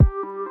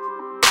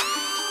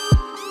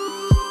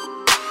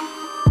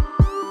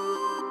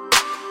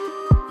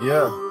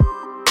Yeah.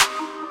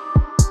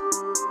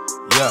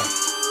 Yeah.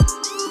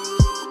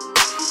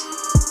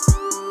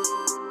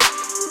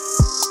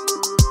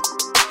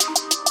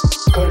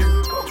 Cut it,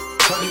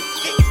 cut it,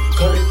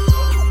 cut it,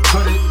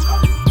 cut it,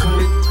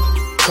 cut it,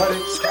 cut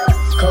it,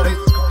 cut it,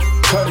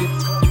 cut it.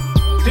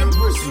 Them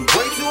bricks is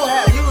way too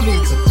high, you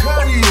need to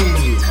cut it.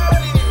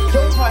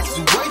 Your price is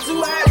way too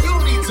high, you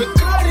need to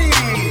cut it.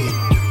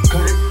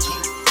 Cut it,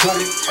 cut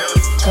it,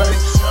 cut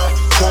it,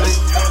 cut it,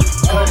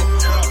 cut it,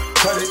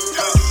 cut it,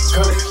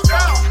 cut it,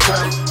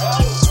 cut it.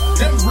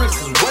 Them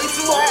bricks is way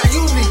too high,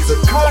 you need to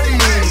cut it.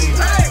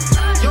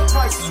 Your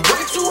price is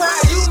way too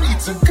high, you need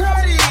to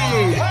cut it.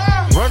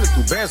 Running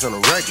through bands on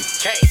the record.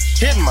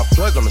 Hitting my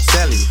plug on the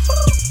celly.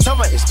 Tell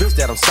my ex bitch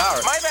that I'm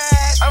sorry. My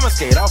bad. I'ma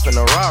skate off in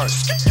a Rari.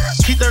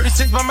 Key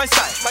 36 by my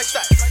side.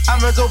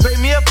 I'ma go bake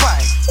me a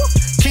pie.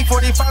 Key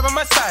 45 on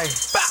my side.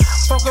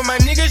 Fuck with my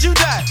niggas, you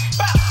die.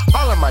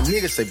 All of my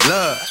niggas say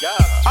blood.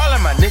 All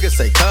of my niggas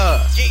say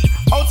cub.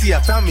 O.T,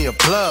 I found me a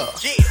plug.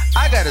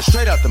 I got it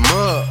straight out the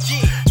mud.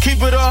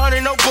 Keep it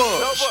 100, no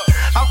bugs.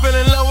 I fell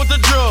in love with the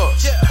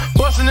drugs.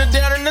 Busting it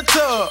down in the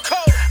tub.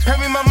 Pay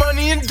me my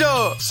money in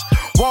dubs.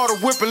 Water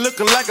whipping,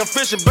 looking like I'm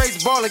fishing.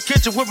 Baseball in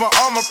kitchen with my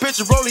arm, my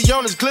picture. Rollie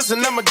on his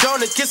glisten. I'm a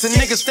donut kissing.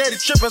 Niggas steady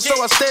tripping, so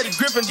I steady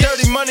gripping.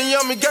 Dirty money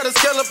on me, got a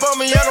scale up on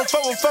me. I don't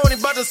fuck with phony,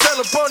 bout to sell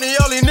a pony.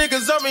 All these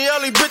niggas on me, all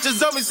these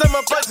bitches on me. Say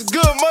my price is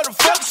good,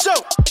 motherfucker, show.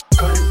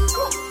 Cut it,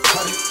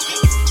 cut it,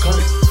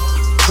 cut it,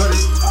 cut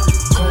it,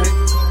 cut it,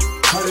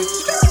 cut it,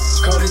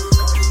 cut it,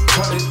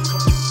 cut it.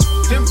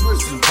 Them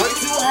bricks is way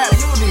too high,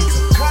 you need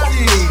to cut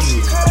it.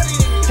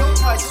 Your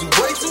price is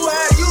way too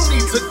high, you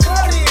need to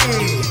cut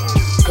it.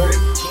 Cut it,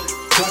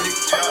 cut it,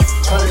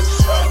 cut it,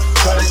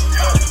 cut it,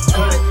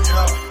 cut it,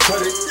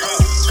 cut it,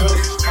 cut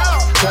it,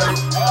 cut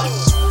it.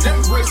 Them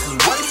bricks is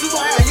way too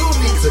high, you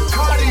need to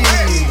cut it.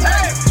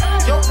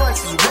 Your price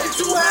is way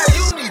too high,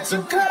 you need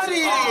to cut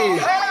it.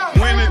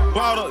 When it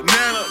bought a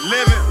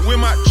 911 with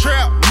my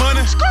trap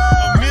money.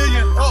 A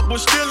million up, but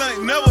still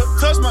ain't never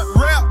touched my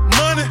rap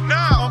money. I'm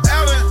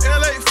out in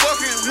LA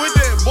fucking with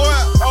that boy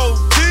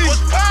O.T.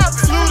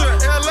 Flew to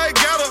LA,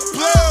 got a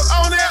plug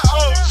on that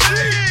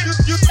OG.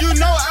 You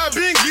know I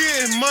been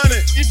getting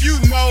money. If you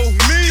know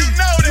me,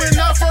 when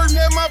I first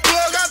met my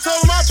plug, I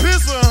told him I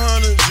piss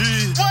 100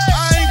 G.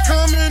 I ain't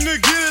coming to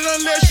get it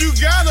unless you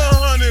got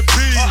 100 P.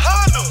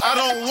 I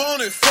don't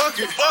want it, fuck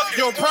it.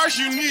 Your price,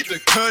 you need to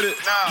cut it.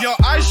 Your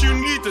ice, you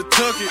need to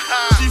tuck it.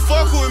 She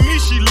fuck with me,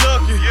 she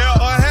lucky. A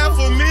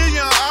 $500,000,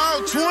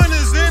 all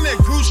 20s in that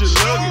Gucci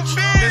luggage.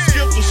 Let's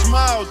skip the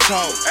small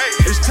talk.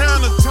 It's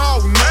time to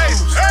talk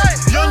numbers.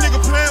 Young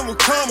nigga playing with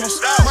commas.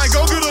 Might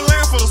go get a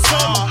land for the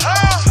summer.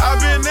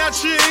 I've been out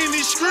here in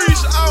these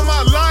streets all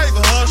my life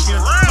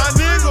hustling. My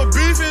nigga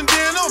beefing,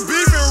 then I'm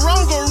beefing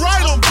wrong, go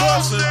right, I'm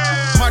busting.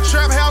 My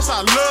trap house,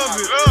 I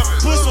love it.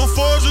 Put some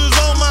forges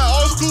on my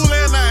old school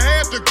and I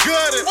had to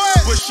cut it.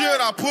 But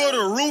should I put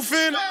a roof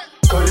in it?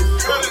 Cut it,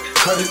 cut it,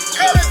 cut it,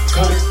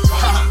 cut it,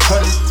 cut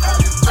it,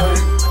 cut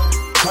it,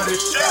 cut it, cut it,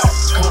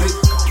 cut it,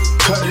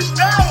 cut it.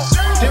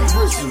 Them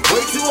bricks is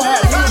way too high,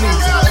 you need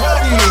to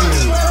cut it.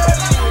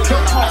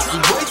 Your cost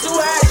is way too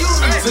high, you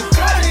need to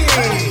cut it.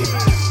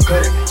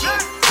 Cut it,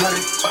 cut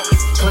it,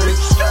 cut it,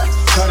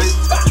 cut it,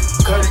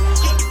 cut it,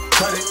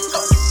 cut it,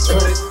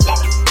 cut it,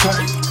 cut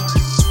it.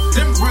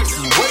 Them bricks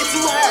is way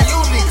too high, you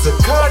need to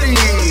cut it.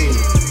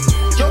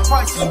 Your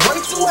price is way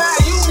too high,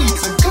 you need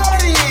to cut it.